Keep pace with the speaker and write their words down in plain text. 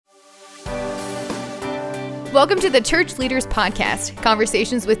Welcome to the Church Leaders Podcast,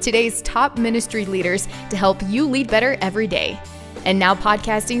 conversations with today's top ministry leaders to help you lead better every day. And now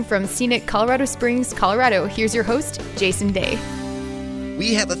podcasting from scenic Colorado Springs, Colorado, here's your host, Jason Day.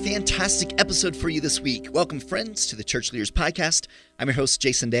 We have a fantastic episode for you this week. Welcome, friends, to the Church Leaders Podcast. I'm your host,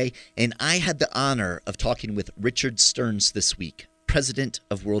 Jason Day, and I had the honor of talking with Richard Stearns this week, president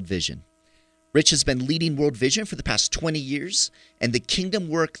of World Vision. Rich has been leading World Vision for the past 20 years, and the kingdom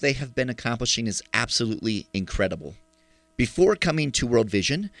work they have been accomplishing is absolutely incredible. Before coming to World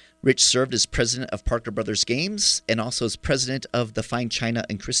Vision, Rich served as president of Parker Brothers Games and also as president of the fine china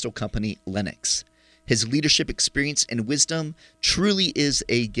and crystal company Lennox. His leadership experience and wisdom truly is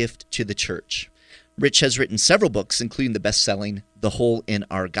a gift to the church. Rich has written several books, including the best-selling The Hole in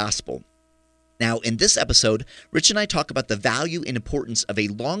Our Gospel. Now, in this episode, Rich and I talk about the value and importance of a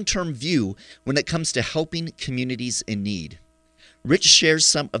long-term view when it comes to helping communities in need. Rich shares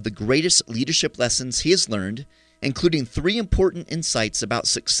some of the greatest leadership lessons he has learned, including 3 important insights about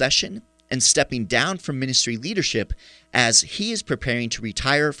succession and stepping down from ministry leadership as he is preparing to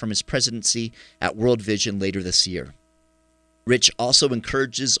retire from his presidency at World Vision later this year. Rich also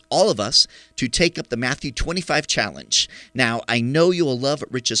encourages all of us to take up the Matthew 25 challenge. Now, I know you will love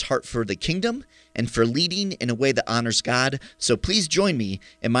Rich's heart for the kingdom and for leading in a way that honors God, so please join me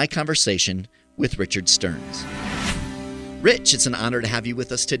in my conversation with Richard Stearns. Rich, it's an honor to have you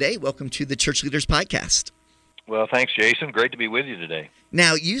with us today. Welcome to the Church Leaders Podcast. Well, thanks, Jason. Great to be with you today.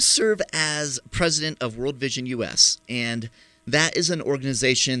 Now, you serve as president of World Vision US, and that is an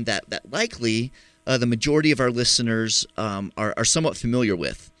organization that likely the majority of our listeners are somewhat familiar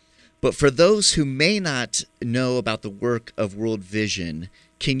with. But for those who may not know about the work of World Vision,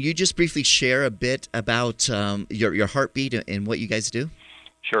 can you just briefly share a bit about your heartbeat and what you guys do?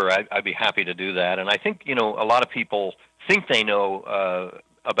 Sure, I'd be happy to do that. And I think, a lot of people think they know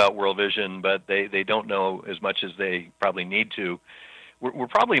about World Vision, but they don't know as much as they probably need to. We're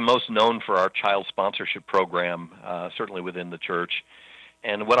probably most known for our child sponsorship program, certainly within the church.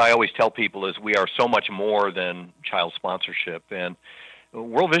 And what I always tell people is we are so much more than child sponsorship. And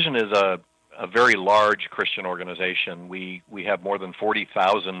World Vision is a very large Christian organization. We have more than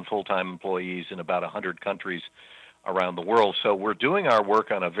 40,000 full-time employees in about 100 countries around the world. So we're doing our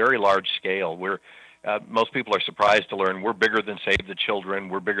work on a very large scale. Most people are surprised to learn we're bigger than Save the Children,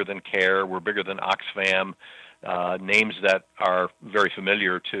 we're bigger than CARE, we're bigger than Oxfam, names that are very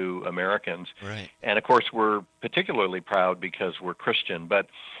familiar to Americans. Right. And, of course, we're particularly proud because we're Christian. But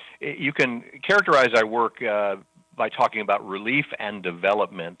you can characterize our work by talking about relief and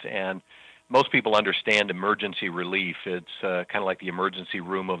development. And most people understand emergency relief. It's kind of like the emergency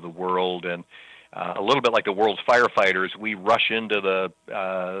room of the world. And a little bit like the world's firefighters, we rush into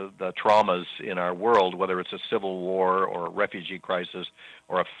the traumas in our world, whether it's a civil war or a refugee crisis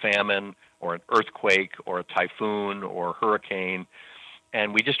or a famine or an earthquake or a typhoon or a hurricane.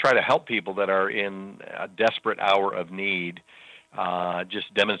 And we just try to help people that are in a desperate hour of need,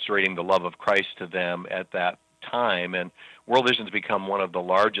 just demonstrating the love of Christ to them at that time. And World Vision's become one of the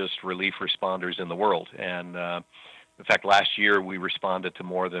largest relief responders in the world. And in fact, last year we responded to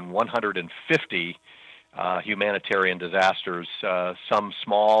more than 150 humanitarian disasters, some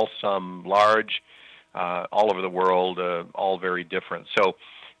small, some large, all over the world, all very different. So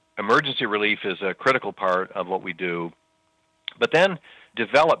emergency relief is a critical part of what we do. But then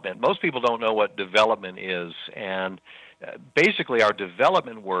development. Most people don't know what development is. And basically our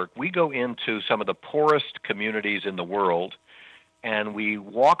development work, we go into some of the poorest communities in the world, and we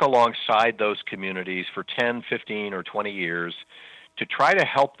walk alongside those communities for 10, 15, or 20 years to try to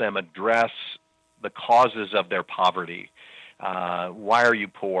help them address the causes of their poverty. Why are you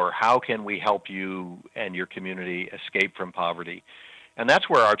poor? How can we help you and your community escape from poverty? And that's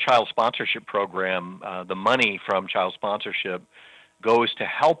where our child sponsorship program, the money from child sponsorship, goes to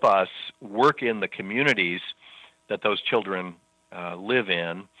help us work in the communities that those children live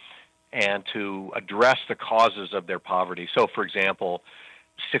in and to address the causes of their poverty. So, for example,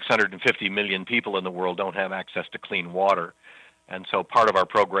 650 million people in the world don't have access to clean water. And so part of our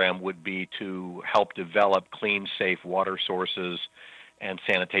program would be to help develop clean, safe water sources and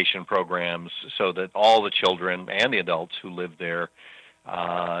sanitation programs so that all the children and the adults who live there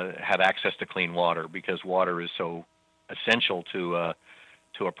have access to clean water, because water is so essential to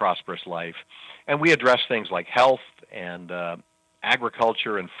a prosperous life. And we address things like health and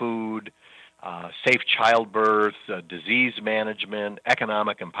agriculture and food, safe childbirth, disease management,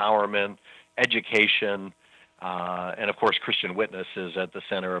 economic empowerment, education, and of course Christian witness is at the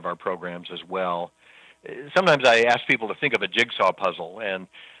center of our programs as well. Sometimes I ask people to think of a jigsaw puzzle, and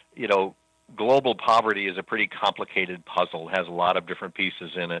global poverty is a pretty complicated puzzle. It has a lot of different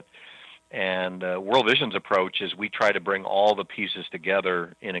pieces in it. And World Vision's approach is we try to bring all the pieces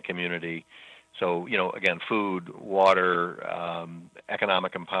together in a community. So, again, food, water,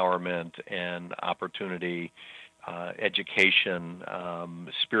 economic empowerment and opportunity, education,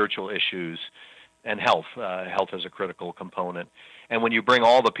 spiritual issues, and health. Health is a critical component. And when you bring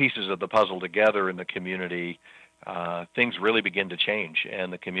all the pieces of the puzzle together in the community, things really begin to change,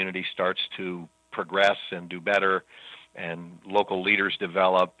 and the community starts to progress and do better, and local leaders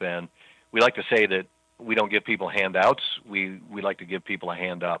develop. And we like to say that we don't give people handouts. We like to give people a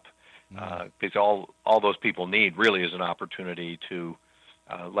hand up, because all those people need really is an opportunity to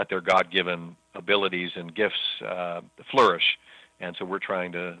let their God-given abilities and gifts flourish. And so we're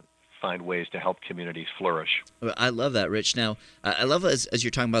trying to find ways to help communities flourish. I love that, Rich. Now, I love as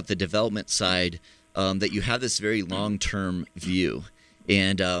you're talking about the development side, that you have this very long-term view.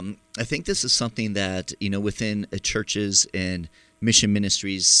 And I think this is something that, within churches and mission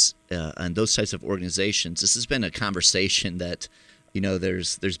ministries and those types of organizations, this has been a conversation that,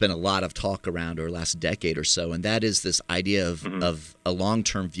 there's been a lot of talk around over the last decade or so, and that is this idea of a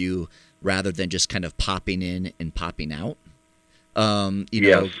long-term view rather than just kind of popping in and popping out. And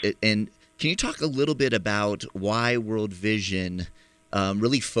can you talk a little bit about why World Vision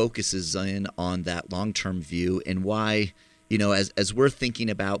really focuses in on that long-term view, and why, as we're thinking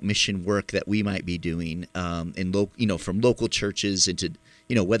about mission work that we might be doing from local churches into,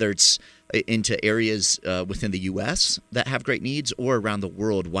 whether it's into areas within the U.S. that have great needs or around the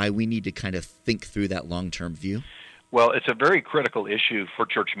world, why we need to kind of think through that long-term view? Well, it's a very critical issue for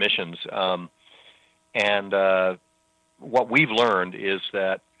church missions. What we've learned is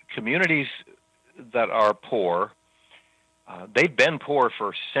that communities that are poor, they've been poor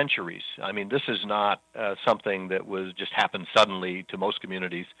for centuries. I mean, this is not something that was just happened suddenly to most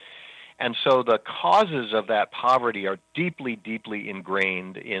communities. And so the causes of that poverty are deeply, deeply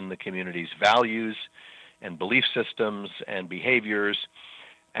ingrained in the community's values and belief systems and behaviors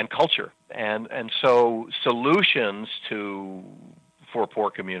and culture. And so solutions for poor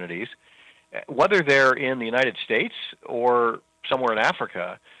communities, whether they're in the United States or somewhere in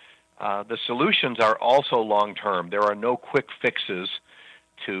Africa, the solutions are also long-term. There are no quick fixes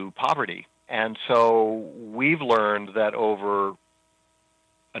to poverty. And so we've learned that over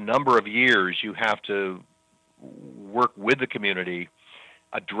a number of years, you have to work with the community,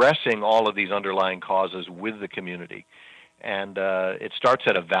 addressing all of these underlying causes with the community. And it starts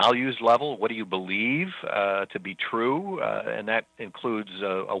at a values level. What do you believe to be true? And that includes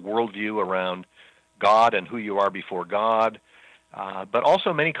a worldview around God and who you are before God, but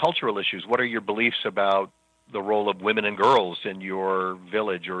also many cultural issues. What are your beliefs about the role of women and girls in your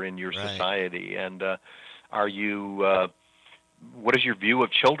village or in your society? And what is your view of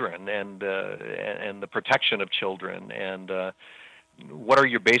children and the protection of children? And what are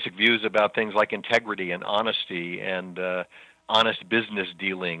your basic views about things like integrity and honesty and honest business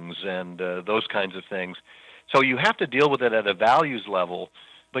dealings and those kinds of things? So you have to deal with it at a values level,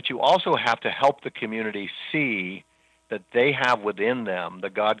 but you also have to help the community see that they have within them the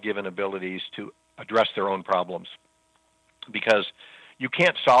God-given abilities to address their own problems. Because you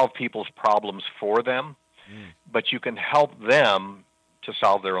can't solve people's problems for them, but you can help them to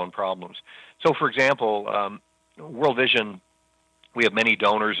solve their own problems. So, for example, World Vision, we have many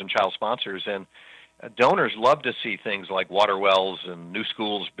donors and child sponsors, and donors love to see things like water wells and new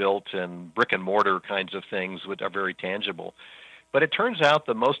schools built and brick and mortar kinds of things which are very tangible. But it turns out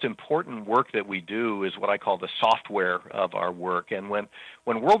the most important work that we do is what I call the software of our work. And when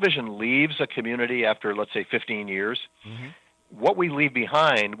World Vision leaves a community after, let's say, 15 years, what we leave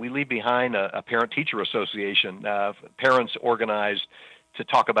behind a parent-teacher association, parents organized to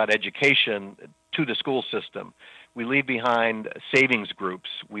talk about education to the school system. We leave behind savings groups.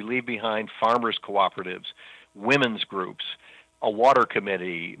 We leave behind farmers cooperatives, women's groups, a water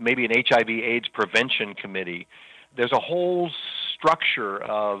committee, maybe an HIV/AIDS prevention committee. There's a whole structure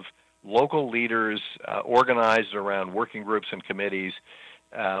of local leaders organized around working groups and committees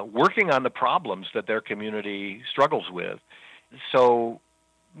working on the problems that their community struggles with. So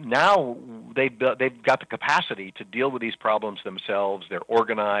now they've got the capacity to deal with these problems themselves. They're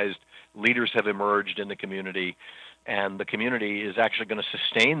organized. Leaders have emerged in the community, and the community is actually going to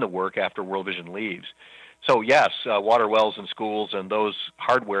sustain the work after World Vision leaves. So yes, water wells in schools and those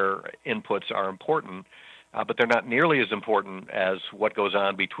hardware inputs are important, but they're not nearly as important as what goes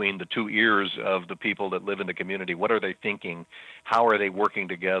on between the two ears of the people that live in the community. What are they thinking? How are they working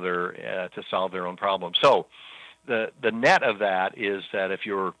together to solve their own problems? So the net of that is that if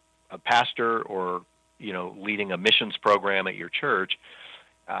you're a pastor or leading a missions program at your church,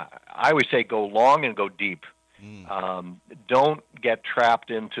 I always say go long and go deep. Don't get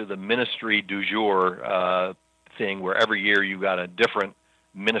trapped into the ministry du jour thing where every year you got a different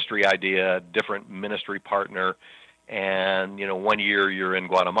ministry idea, different ministry partner, and one year you're in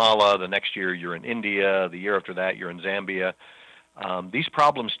Guatemala, the next year you're in India, the year after that you're in Zambia. These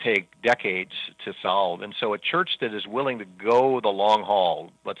problems take decades to solve, and so a church that is willing to go the long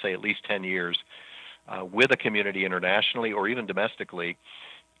haul, let's say at least 10 years, with a community internationally or even domestically,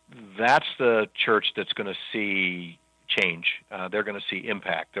 that's the church that's going to see change. They're going to see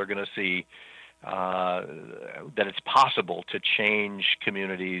impact. They're going to see that it's possible to change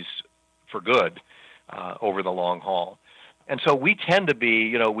communities for good over the long haul. And so we tend to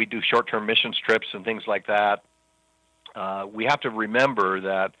be, we do short-term missions trips and things like that. We have to remember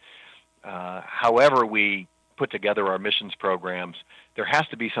that however we put together our missions programs, there has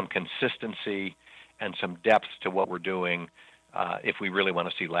to be some consistency and some depth to what we're doing if we really want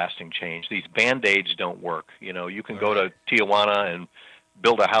to see lasting change. These Band-Aids don't work. You can go to Tijuana and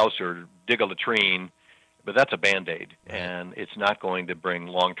build a house or dig a latrine, but that's a Band-Aid, and it's not going to bring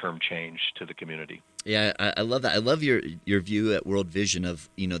long-term change to the community. Yeah, I love that. I love your view at World Vision of,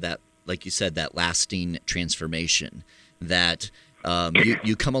 that, like you said, that lasting transformation, that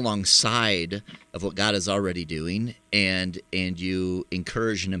you come alongside of what God is already doing, and you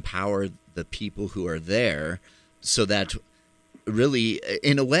encourage and empower the people who are there, so that really,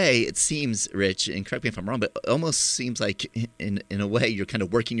 in a way, it seems, Rich, and correct me if I'm wrong, but it almost seems like in a way you're kind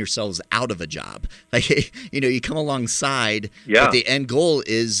of working yourselves out of a job. Like, you come alongside, but the end goal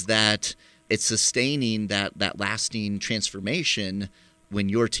is that it's sustaining that lasting transformation when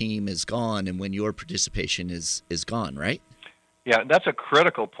your team is gone and when your participation is gone, right? Yeah, that's a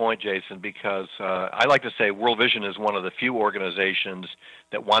critical point, Jason, because I like to say World Vision is one of the few organizations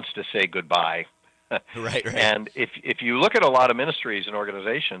that wants to say goodbye. Right. And if you look at a lot of ministries and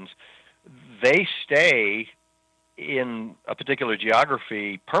organizations, they stay in a particular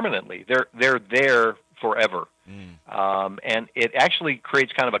geography permanently. They're there forever. And it actually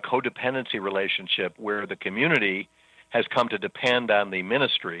creates kind of a codependency relationship where the community has come to depend on the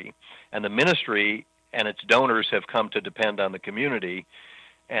ministry, and the ministry and its donors have come to depend on the community.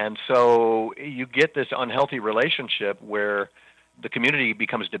 And so you get this unhealthy relationship where the community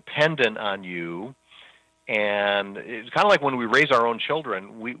becomes dependent on you. And it's kind of like when we raise our own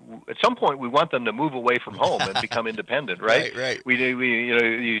children. We at some point we want them to move away from home and become independent, right? Right. We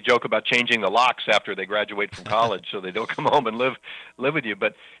you joke about changing the locks after they graduate from college, so they don't come home and live with you.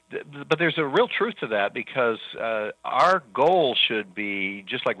 But there's a real truth to that, because our goal should be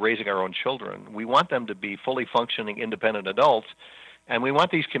just like raising our own children. We want them to be fully functioning, independent adults, and we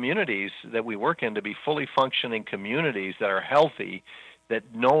want these communities that we work in to be fully functioning communities that are healthy, that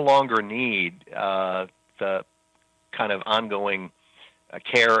no longer need the kind of ongoing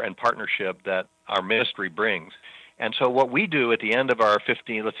care and partnership that our ministry brings. And so what we do at the end of our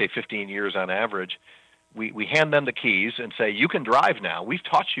 15 years on average, we hand them the keys and say, you can drive now. We've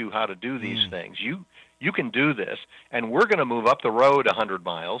taught you how to do these things. You can do this, and we're going to move up the road 100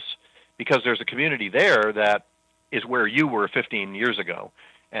 miles because there's a community there that is where you were 15 years ago,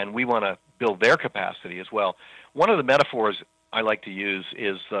 and we want to build their capacity as well. One of the metaphors I like to use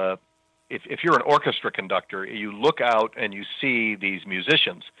is if you're an orchestra conductor, you look out and you see these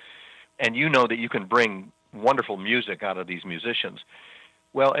musicians, and you know that you can bring wonderful music out of these musicians.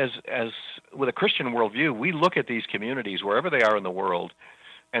 Well, as with a Christian worldview, we look at these communities wherever they are in the world,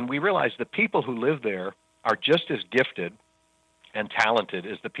 and we realize the people who live there are just as gifted and talented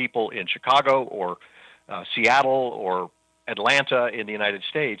as the people in Chicago or Seattle or Atlanta in the United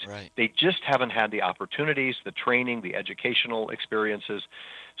States. Right. They just haven't had the opportunities, the training, the educational experiences.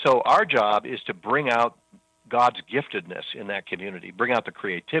 So our job is to bring out God's giftedness in that community, bring out the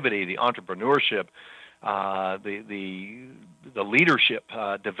creativity, the entrepreneurship, the leadership,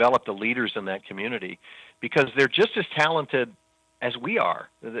 develop the leaders in that community, because they're just as talented as we are.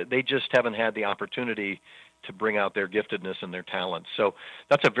 They just haven't had the opportunity to bring out their giftedness and their talents. So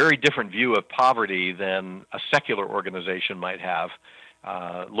that's a very different view of poverty than a secular organization might have,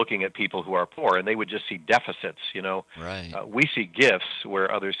 looking at people who are poor, and they would just see deficits, Right. We see gifts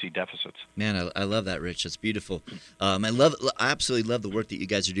where others see deficits. Man, I love that, Rich. That's beautiful. I absolutely love the work that you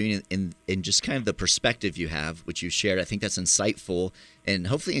guys are doing in just kind of the perspective you have, which you shared. I think that's insightful and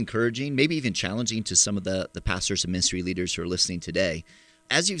hopefully encouraging, maybe even challenging to some of the pastors and ministry leaders who are listening today.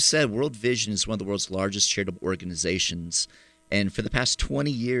 As you've said, World Vision is one of the world's largest charitable organizations. And for the past 20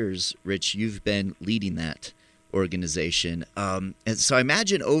 years, Rich, you've been leading that organization. And so I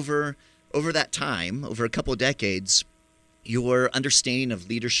imagine over that time, over a couple of decades, your understanding of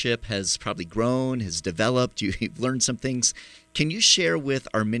leadership has probably grown, has developed. You've learned some things. Can you share with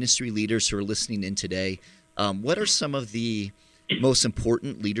our ministry leaders who are listening in today What are some of the most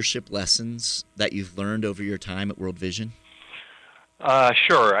important leadership lessons that you've learned over your time at World Vision?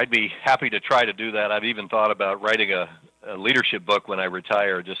 Sure, I'd be happy to try to do that. I've even thought about writing a leadership book when I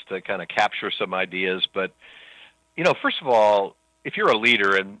retire, just to kind of capture some ideas. But, first of all, if you're a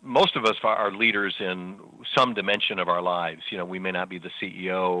leader, and most of us are leaders in some dimension of our lives, we may not be the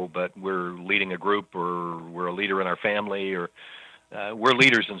CEO, but we're leading a group, or we're a leader in our family, or we're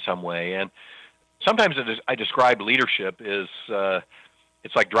leaders in some way. And sometimes I describe leadership as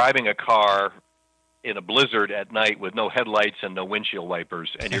it's like driving a car in a blizzard at night with no headlights and no windshield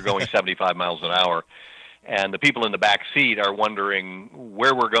wipers, and you're going 75 miles an hour. And the people in the back seat are wondering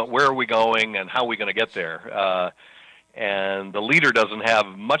where are we going, and how are we going to get there? And the leader doesn't have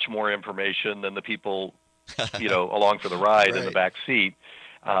much more information than the people, along for the ride in the back seat.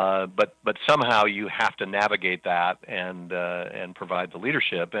 But somehow you have to navigate that and provide the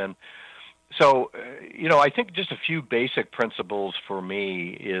leadership. And so, I think just a few basic principles for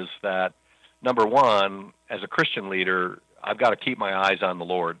me is that, number one, as a Christian leader, I've got to keep my eyes on the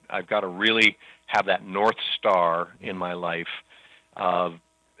Lord. I've got to really have that North Star in my life of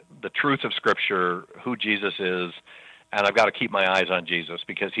the truth of Scripture, who Jesus is, and I've got to keep my eyes on Jesus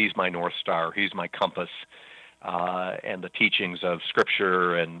because He's my North Star. He's my compass, and the teachings of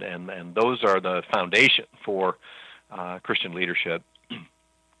Scripture, and those are the foundation for Christian leadership.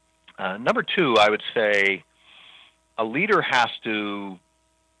 Number two, I would say a leader has to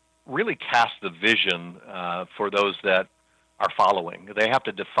really cast the vision for those that are following. They have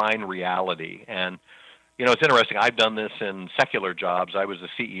to define reality. And, it's interesting. I've done this in secular jobs. I was the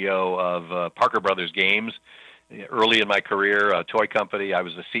CEO of Parker Brothers Games early in my career, a toy company. I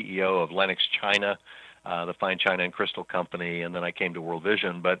was the CEO of Lenox China, the fine china and crystal company, and then I came to World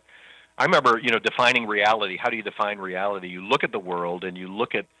Vision. But I remember, defining reality. How do you define reality? You look at the world, and you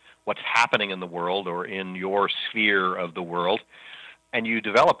look at what's happening in the world or in your sphere of the world, and you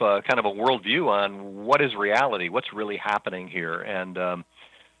develop a kind of a worldview on what is reality, what's really happening here. And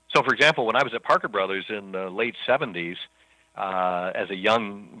so, for example, when I was at Parker Brothers in the late 70s, as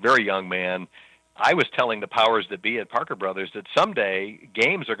a very young man, I was telling the powers that be at Parker Brothers that someday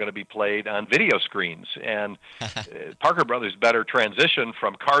games are going to be played on video screens, and Parker Brothers better transition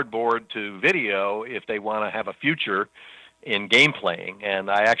from cardboard to video if they want to have a future in game playing. And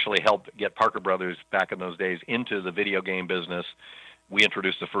I actually helped get Parker Brothers back in those days into the video game business. We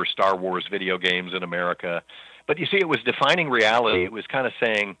introduced the first Star Wars video games in America. But you see, it was defining reality. It was kind of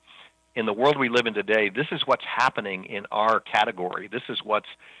saying, in the world we live in today, this is what's happening in our category. This is what's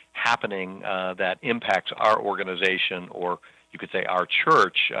happening that impacts our organization, or you could say our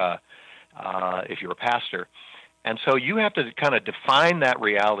church, if you're a pastor. And so you have to kind of define that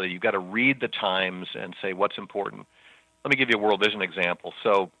reality. You've got to read the times and say what's important. Let me give you a World Vision example.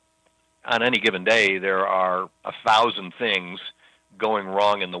 So on any given day, there are 1,000 things going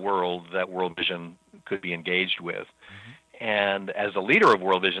wrong in the world that World Vision could be engaged with. Mm-hmm. And as a leader of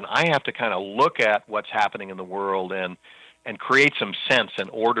World Vision, I have to kind of look at what's happening in the world and create some sense and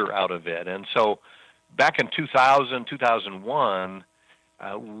order out of it. And so back in 2000, 2001,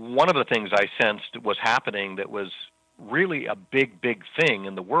 one of the things I sensed was happening that was really a big thing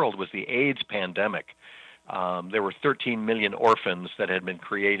in the world was the AIDS pandemic. There were 13 million orphans that had been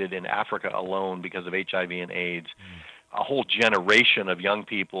created in Africa alone because of HIV and AIDS. A whole generation of young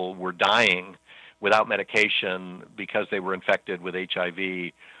people were dying without medication because they were infected with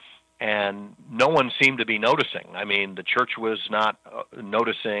HIV, and no one seemed to be noticing. I mean, the church was not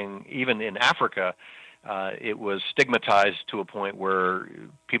noticing. Even in Africa, it was stigmatized to a point where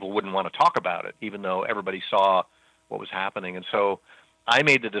people wouldn't want to talk about it, even though everybody saw what was happening. And so I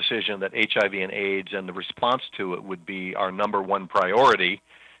made the decision that HIV and AIDS and the response to it would be our number one priority,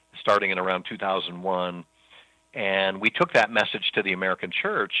 starting in around 2001. And we took that message to the American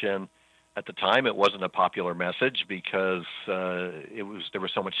church, and at the time it wasn't a popular message because there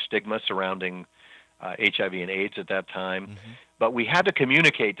was so much stigma surrounding HIV and AIDS at that time. Mm-hmm. But we had to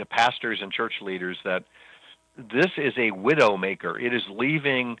communicate to pastors and church leaders that this is a widow maker. It is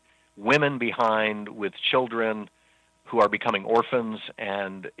leaving women behind with children who are becoming orphans,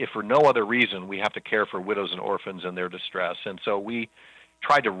 and if for no other reason, we have to care for widows and orphans in their distress. And so we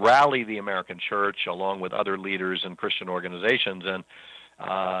tried to rally the American church along with other leaders and Christian organizations, and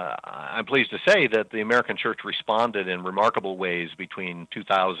I'm pleased to say that the American church responded in remarkable ways between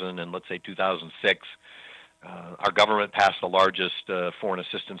 2000 and, let's say, 2006. Our government passed the largest foreign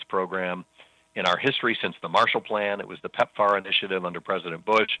assistance program in our history since the Marshall Plan. It was the PEPFAR initiative under President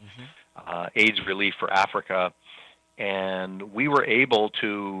Bush, AIDS relief for Africa. And we were able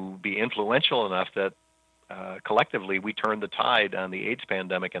to be influential enough that collectively we turned the tide on the AIDS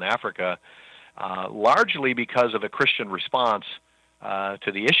pandemic in Africa largely because of a Christian response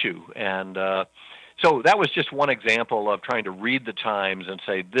to the issue. And so that was just one example of trying to read the times and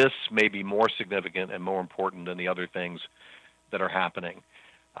say this may be more significant and more important than the other things that are happening.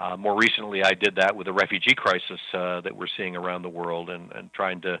 More recently, I did that with the refugee crisis that we're seeing around the world, and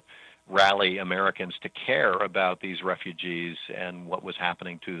trying to rally Americans to care about these refugees and what was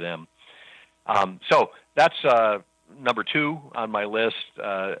happening to them. So that's number 2 on my list.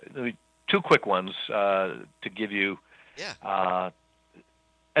 2 quick ones to give you. Yeah.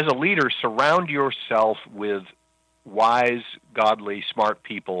 As a leader, surround yourself with wise, godly, smart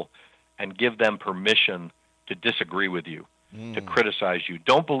people and give them permission to disagree with you, to criticize you.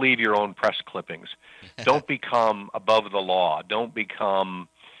 Don't believe your own press clippings. Don't become above the law. Don't become,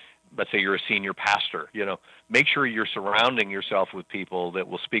 let's say you're a senior pastor. Make sure you're surrounding yourself with people that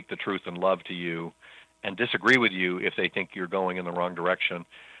will speak the truth and love to you and disagree with you if they think you're going in the wrong direction.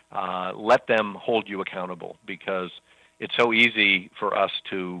 Let them hold you accountable, because it's so easy for us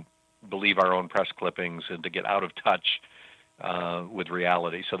to believe our own press clippings and to get out of touch with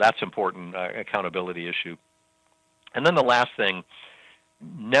reality. So that's important, accountability issue. And then the last thing,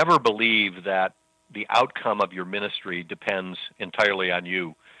 never believe that the outcome of your ministry depends entirely on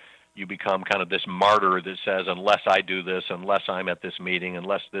you. You become kind of this martyr that says, unless I do this, unless I'm at this meeting,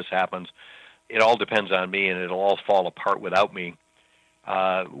 unless this happens, it all depends on me and it'll all fall apart without me.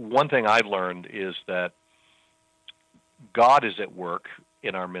 One thing I've learned is that God is at work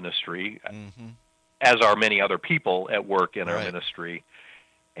in our ministry, as are many other people at work in our ministry.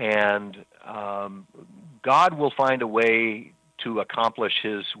 And God will find a way to accomplish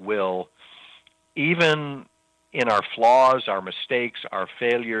His will, even in our flaws, our mistakes, our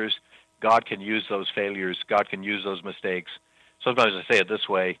failures. God can use those failures. God can use those mistakes. Sometimes I say it this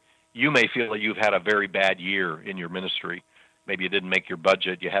way: you may feel that you've had a very bad year in your ministry. Maybe you didn't make your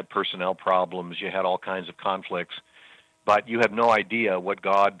budget, you had personnel problems, you had all kinds of conflicts, but you have no idea what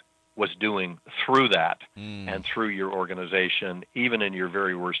God was doing through that and through your organization, even in your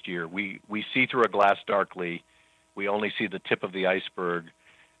very worst year. We see through a glass darkly. We only see the tip of the iceberg.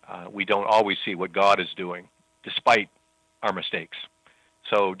 We don't always see what God is doing, despite our mistakes.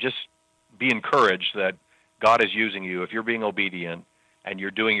 So just be encouraged that God is using you. If you're being obedient and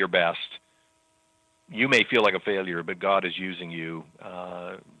you're doing your best, you may feel like a failure, but God is using you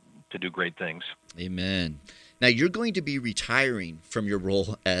to do great things. Amen. Now, you're going to be retiring from your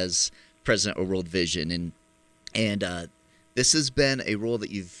role as president of World Vision, and this has been a role that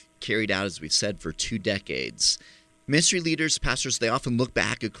you've carried out, as we've said, for 2 decades. Ministry leaders, pastors, they often look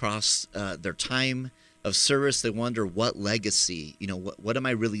back across their time of service. They wonder, what legacy, what am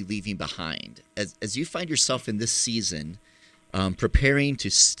I really leaving behind? As you find yourself in this season, preparing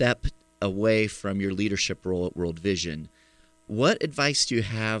to step away from your leadership role at World Vision, what advice do you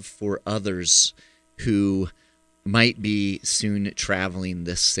have for others who might be soon traveling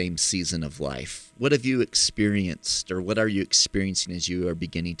this same season of life? What have you experienced, or what are you experiencing as you are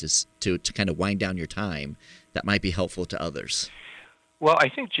beginning to kind of wind down your time that might be helpful to others? Well, I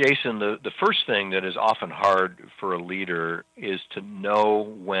think, Jason, the first thing that is often hard for a leader is to know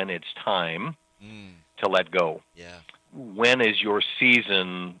when it's time to let go. Yeah. When is your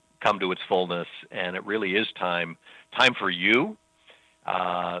season come to its fullness, and it really is time for you,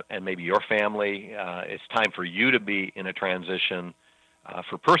 and maybe your family. It's time for you to be in a transition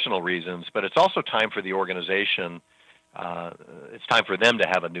for personal reasons, but it's also time for the organization. It's time for them to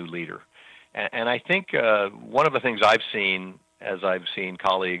have a new leader. And I think one of the things I've seen, as I've seen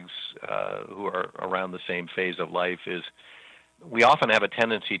colleagues who are around the same phase of life, is we often have a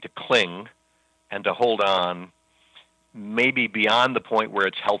tendency to cling and to hold on, maybe beyond the point where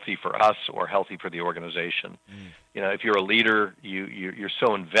it's healthy for us or healthy for the organization. If you're a leader, you're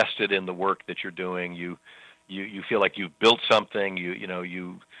so invested in the work that you're doing. You feel like you've built something. You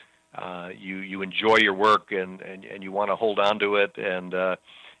enjoy your work and you want to hold on to it. And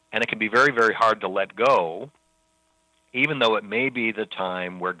it can be very, very hard to let go, even though it may be the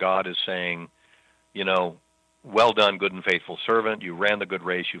time where God is saying, well done, good and faithful servant. You ran the good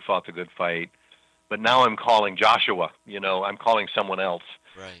race. You fought the good fight. But now I'm calling Joshua. I'm calling someone else,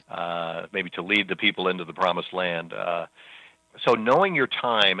 right? Maybe to lead the people into the promised land. So knowing your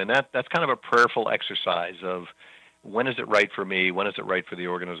time, and that's kind of a prayerful exercise of, when is it right for me? When is it right for the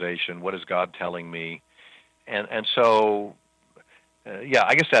organization? What is God telling me? And so,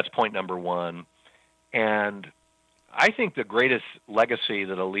 I guess that's point number one. And I think the greatest legacy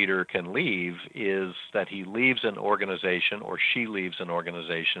that a leader can leave is that he leaves an organization, or she leaves an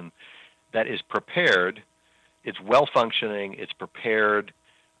organization that is prepared, it's well-functioning, it's prepared,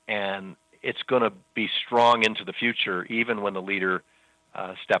 and it's going to be strong into the future, even when the leader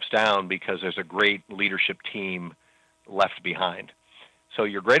steps down because there's a great leadership team left behind. So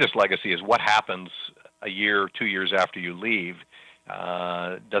your greatest legacy is what happens a year, 2 years after you leave.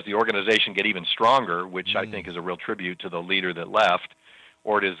 Does the organization get even stronger, which I think is a real tribute to the leader that left,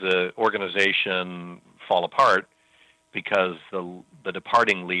 or does the organization fall apart because the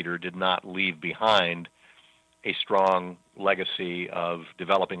departing leader did not leave behind a strong legacy of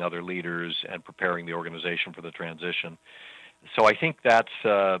developing other leaders and preparing the organization for the transition? So I think that's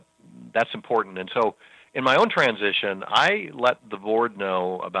important. And so in my own transition, I let the board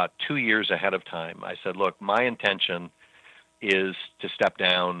know about 2 years ahead of time. I said, look, my intention is to step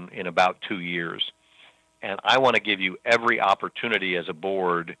down in about 2 years. And I want to give you every opportunity as a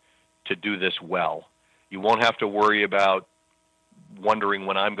board to do this well. You won't have to worry about wondering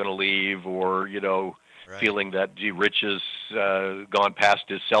when I'm going to leave or, feeling that, gee, Rich has gone past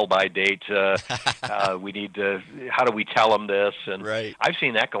his sell-by date. We need to, how do we tell him this? And I've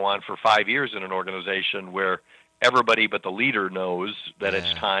seen that go on for 5 years in an organization where everybody but the leader knows that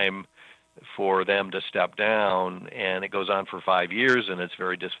it's time for them to step down, and it goes on for 5 years, and it's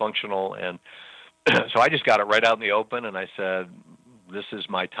very dysfunctional. And so I just got it right out in the open, and I said, this is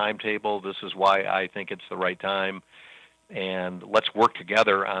my timetable. This is why I think it's the right time. And let's work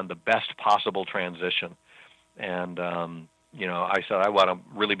together on the best possible transition. And, I said I want to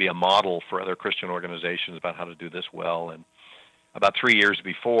really be a model for other Christian organizations about how to do this well. And about 3 years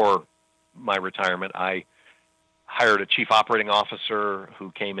before my retirement, I hired a chief operating officer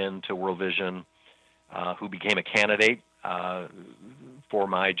who came into World Vision, who became a candidate for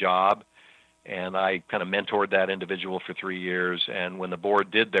my job. And I kind of mentored that individual for 3 years. And when the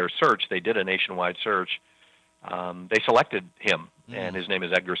board did their search, they did a nationwide search. They selected him, and his name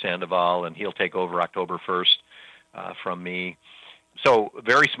is Edgar Sandoval, and he'll take over October 1st from me. So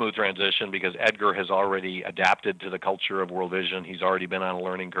very smooth transition because Edgar has already adapted to the culture of World Vision. He's already been on a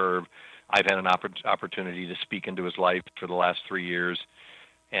learning curve. I've had an opportunity to speak into his life for the last 3 years,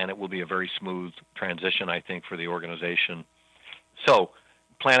 and it will be a very smooth transition, I think, for the organization. So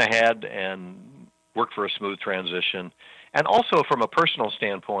plan ahead and work for a smooth transition. And also from a personal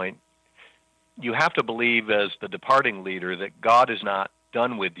standpoint, you have to believe as the departing leader that God is not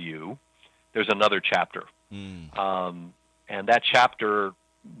done with you. There's another chapter. And that chapter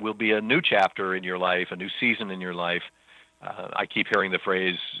will be a new chapter in your life, a new season in your life. I keep hearing the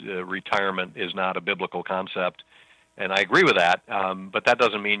phrase, retirement is not a biblical concept, and I agree with that, but that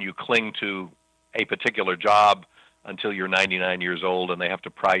doesn't mean you cling to a particular job until you're 99 years old and they have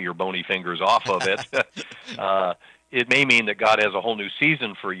to pry your bony fingers off of it. It may mean that God has a whole new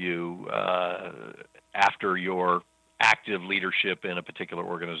season for you after your active leadership in a particular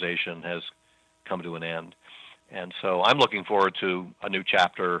organization has come to an end. And so I'm looking forward to a new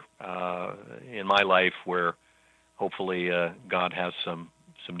chapter in my life where hopefully God has some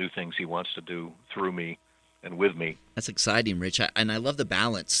new things he wants to do through me and with me. That's exciting, Rich. And I love the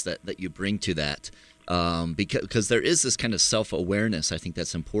balance that you bring to that because there is this kind of self-awareness. I think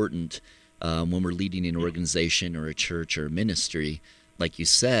that's important when we're leading an organization or a church or a ministry, like you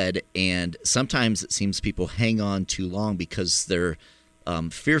said. And sometimes it seems people hang on too long because they're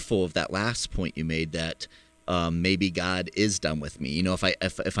fearful of that last point you made, that maybe God is done with me.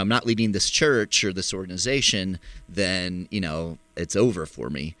 If I'm not leading this church or this organization, then it's over for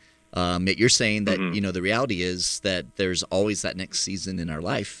me. Yet you're saying that the reality is that there's always that next season in our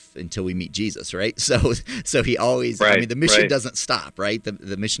life until we meet Jesus, right? So he always. Right, I mean, the mission doesn't stop, right?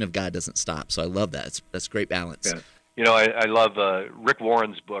 The mission of God doesn't stop. So I love that. That's great balance. Yeah. I love Rick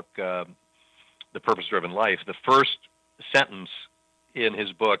Warren's book, The Purpose-Driven Life. The first sentence in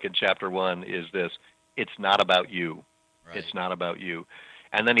his book in chapter 1 is this: "It's not about you. Right. It's not about you."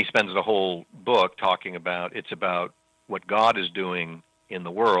 And then he spends the whole book talking about it's about what God is doing in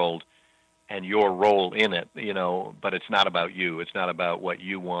the world and your role in it, but it's not about you. It's not about what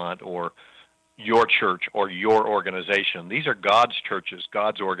you want or your church or your organization. These are God's churches,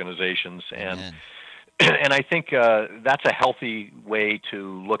 God's organizations. And and I think that's a healthy way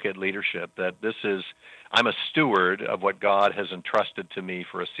to look at leadership, that I'm a steward of what God has entrusted to me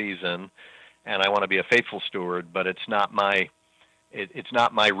for a season, and I want to be a faithful steward, but it's not my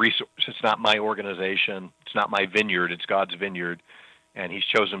resource, it's not my organization, it's not my vineyard, it's God's vineyard. And he's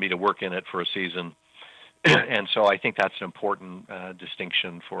chosen me to work in it for a season. And so I think that's an important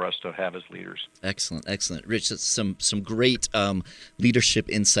distinction for us to have as leaders. Excellent. Rich, that's some great leadership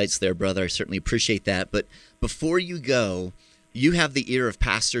insights there, brother. I certainly appreciate that. But before you go, you have the ear of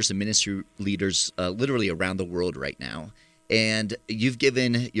pastors and ministry leaders literally around the world right now. And you've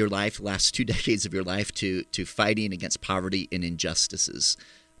given your life, the last 2 decades of your life, to fighting against poverty and injustices.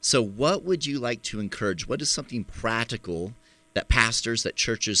 So what would you like to encourage? What is something practical that pastors, that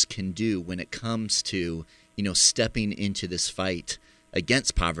churches can do when it comes to, stepping into this fight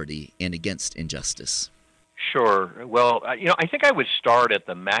against poverty and against injustice? Sure. Well, I think I would start at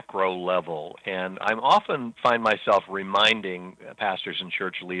the macro level, and I often find myself reminding pastors and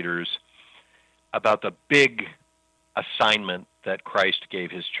church leaders about the big assignment that Christ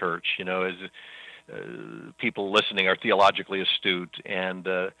gave his church. As people listening are theologically astute, and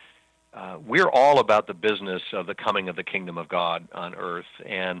we're all about the business of the coming of the kingdom of God on earth.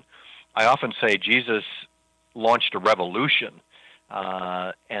 And I often say Jesus launched a revolution,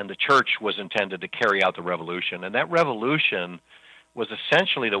 and the church was intended to carry out the revolution. And that revolution was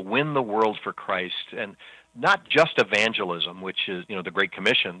essentially to win the world for Christ, and not just evangelism, which is, the Great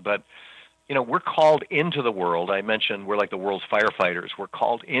Commission, but we're called into the world. I mentioned we're like the world's firefighters. We're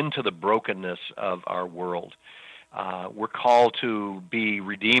called into the brokenness of our world. We're called to be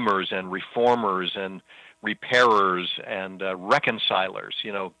redeemers and reformers and repairers and reconcilers,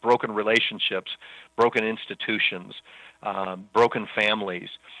 broken relationships, broken institutions, broken families.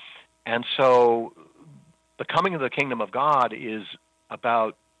 And so the coming of the kingdom of God is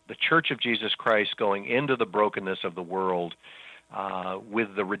about the Church of Jesus Christ going into the brokenness of the world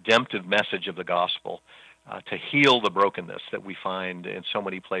with the redemptive message of the gospel to heal the brokenness that we find in so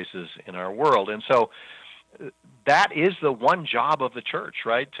many places in our world. And so that is the one job of the church,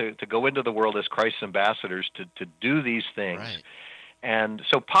 right? To go into the world as Christ's ambassadors, to do these things. Right. And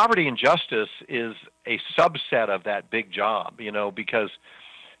so poverty and justice is a subset of that big job, because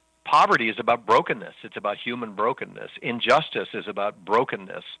poverty is about brokenness. It's about human brokenness. Injustice is about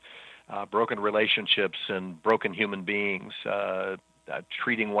brokenness, broken relationships and broken human beings,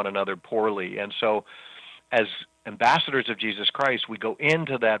 treating one another poorly. And so as ambassadors of Jesus Christ, we go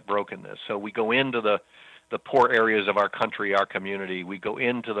into that brokenness. So we go into the poor areas of our country, our community. We go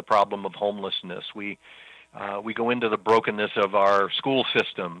into the problem of homelessness. We go into the brokenness of our school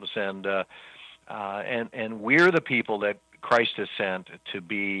systems, and we're the people that Christ has sent to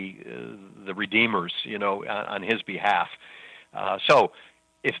be the redeemers, on his behalf. So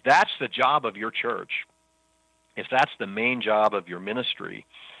if that's the job of your church, if that's the main job of your ministry,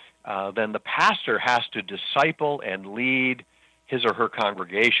 then the pastor has to disciple and lead his or her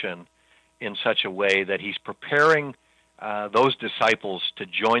congregation in such a way that he's preparing those disciples to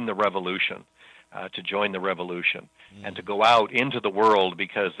join the revolution, and to go out into the world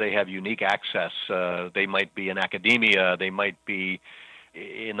because they have unique access. They might be in academia, they might be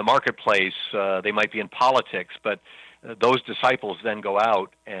in the marketplace, they might be in politics, but those disciples then go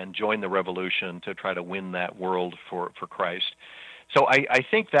out and join the revolution to try to win that world for Christ. So I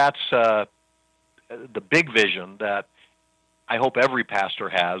think that's the big vision that I hope every pastor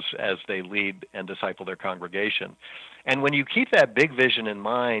has as they lead and disciple their congregation. And when you keep that big vision in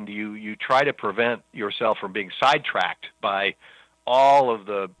mind, you try to prevent yourself from being sidetracked by all of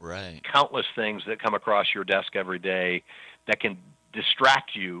the countless things that come across your desk every day that can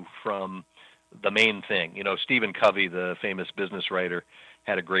distract you from the main thing. Stephen Covey, the famous business writer,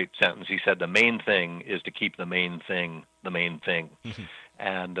 had a great sentence. He said, the main thing is to keep the main thing the main thing.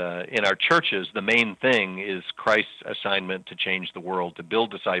 And in our churches, the main thing is Christ's assignment to change the world, to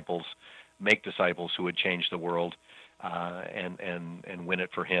build disciples, make disciples who would change the world and win it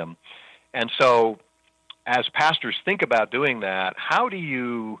for him. And so as pastors think about doing that, how do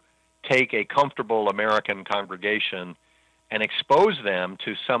you take a comfortable American congregation and expose them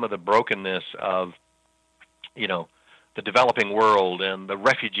to some of the brokenness of, the developing world and the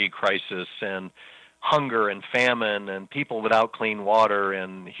refugee crisis and hunger and famine and people without clean water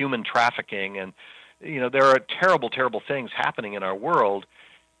and human trafficking, and there are terrible, terrible things happening in our world,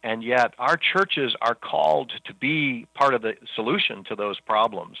 and yet our churches are called to be part of the solution to those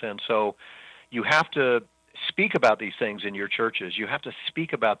problems. And so you have to speak about these things in your churches. You have to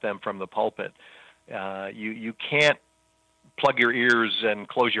speak about them from the pulpit. You can't plug your ears and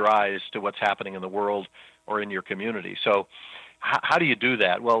close your eyes to what's happening in the world or in your community. So how do you do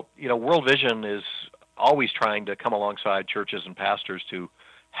that? Well, World Vision is always trying to come alongside churches and pastors to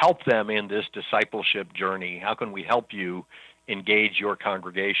help them in this discipleship journey. How can we help you engage your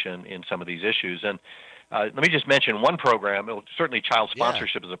congregation in some of these issues? And let me just mention one program. Certainly child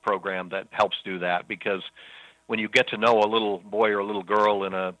sponsorship is a program that helps do that, because when you get to know a little boy or a little girl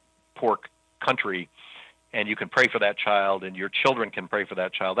in a poor country, and you can pray for that child and your children can pray for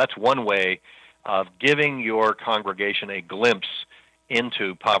that child, that's one way of giving your congregation a glimpse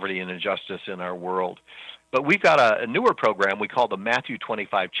into poverty and injustice in our world. But we've got a newer program we call the Matthew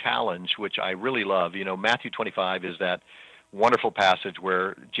 25 Challenge, which I really love. Matthew 25 is that wonderful passage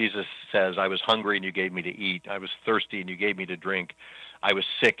where Jesus says, I was hungry and you gave me to eat. I was thirsty and you gave me to drink. I was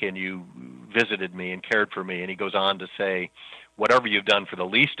sick and you visited me and cared for me. And he goes on to say, whatever you've done for the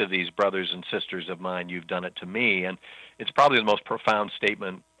least of these brothers and sisters of mine, you've done it to me. And it's probably the most profound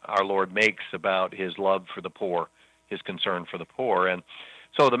statement our Lord makes about his love for the poor, his concern for the poor. And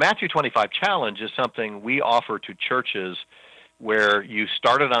so the Matthew 25 challenge is something we offer to churches where you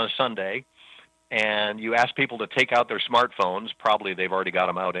start it on a Sunday and you ask people to take out their smartphones. Probably they've already got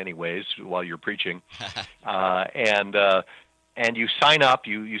them out anyways while you're preaching. And you sign up,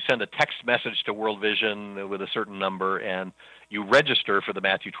 you send a text message to World Vision with a certain number, and you register for the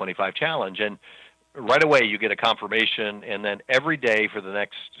Matthew 25 challenge. And right away you get a confirmation, and then every day for the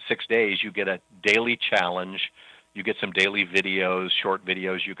next 6 days you get a daily challenge. You get some daily videos, short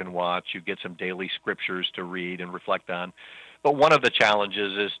videos you can watch. You get some daily scriptures to read and reflect on. But one of the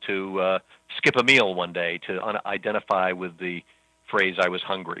challenges is to skip a meal one day, to identify with the phrase, I was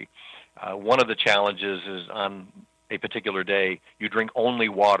hungry. One of the challenges is on a particular day, you drink only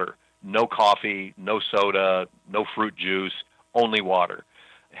water, no coffee, no soda, no fruit juice, only water,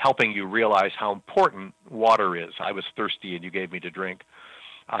 helping you realize how important water is. I was thirsty and you gave me to drink.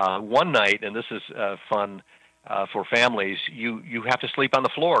 One night, and this is fun for families, you have to sleep on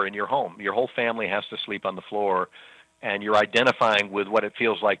the floor in your home. Your whole family has to sleep on the floor, and you're identifying with what it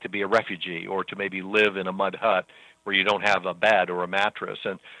feels like to be a refugee or to maybe live in a mud hut where you don't have a bed or a mattress.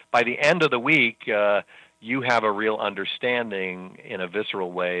 And by the end of the week, you have a real understanding in a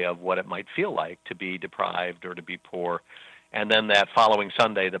visceral way of what it might feel like to be deprived or to be poor. And then that following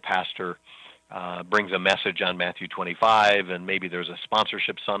Sunday, the pastor brings a message on Matthew 25, and maybe there's a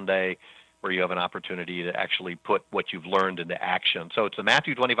sponsorship Sunday where you have an opportunity to actually put what you've learned into action. So it's the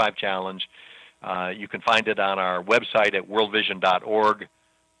Matthew 25 Challenge. You can find it on our website at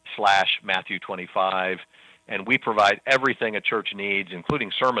worldvision.org/Matthew25. And we provide everything a church needs,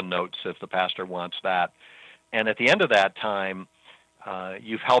 including sermon notes if the pastor wants that. And at the end of that time,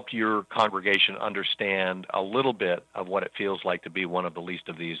 you've helped your congregation understand a little bit of what it feels like to be one of the least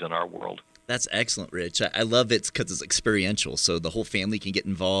of these in our world. That's excellent, Rich. I love it because it's experiential, so the whole family can get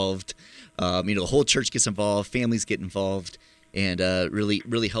involved. The whole church gets involved, families get involved, and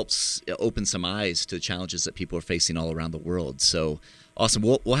really helps open some eyes to the challenges that people are facing all around the world. So awesome.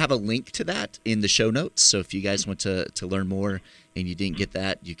 We'll have a link to that in the show notes. So if you guys want to learn more and you didn't get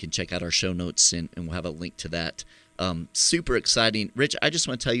that, you can check out our show notes, and we'll have a link to that. Super exciting. Rich, I just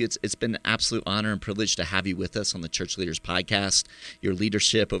want to tell you it's been an absolute honor and privilege to have you with us on the Church Leaders Podcast. Your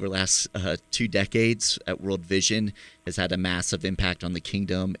leadership over the last 2 decades at World Vision has had a massive impact on the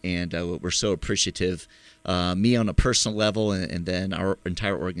kingdom, and we're so appreciative, me on a personal level, and then our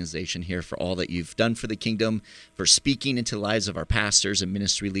entire organization here, for all that you've done for the kingdom, for speaking into the lives of our pastors and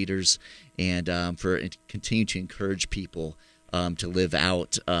ministry leaders, and for continuing to encourage people to live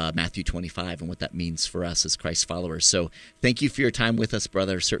out Matthew 25 and what that means for us as Christ followers. So thank you for your time with us,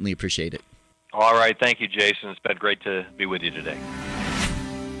 brother. Certainly appreciate it. All right. Thank you, Jason. It's been great to be with you today.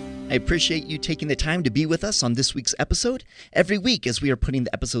 I appreciate you taking the time to be with us on this week's episode. Every week as we are putting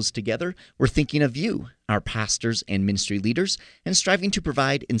the episodes together, we're thinking of you, our pastors and ministry leaders, and striving to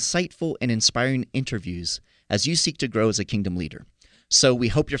provide insightful and inspiring interviews as you seek to grow as a kingdom leader. So we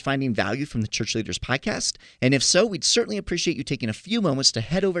hope you're finding value from the Church Leaders Podcast, and if so, we'd certainly appreciate you taking a few moments to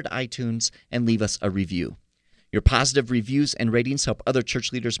head over to iTunes and leave us a review. Your positive reviews and ratings help other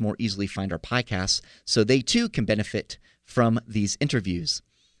church leaders more easily find our podcasts, so they too can benefit from these interviews.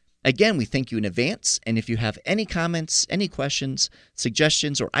 Again, we thank you in advance, and if you have any comments, any questions,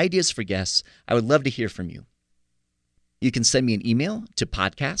 suggestions, or ideas for guests, I would love to hear from you. You can send me an email to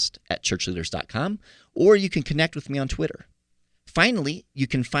podcast@churchleaders.com, or you can connect with me on Twitter. Finally, you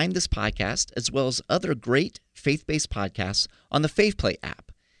can find this podcast as well as other great faith-based podcasts on the FaithPlay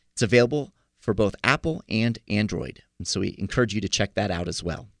app. It's available for both Apple and Android, and so we encourage you to check that out as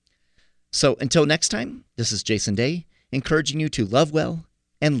well. So until next time, this is Jason Day, encouraging you to love well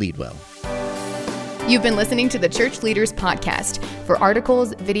and lead well. You've been listening to the Church Leaders Podcast. For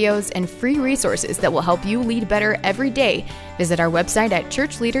articles, videos, and free resources that will help you lead better every day, visit our website at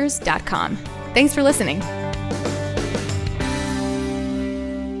churchleaders.com. Thanks for listening.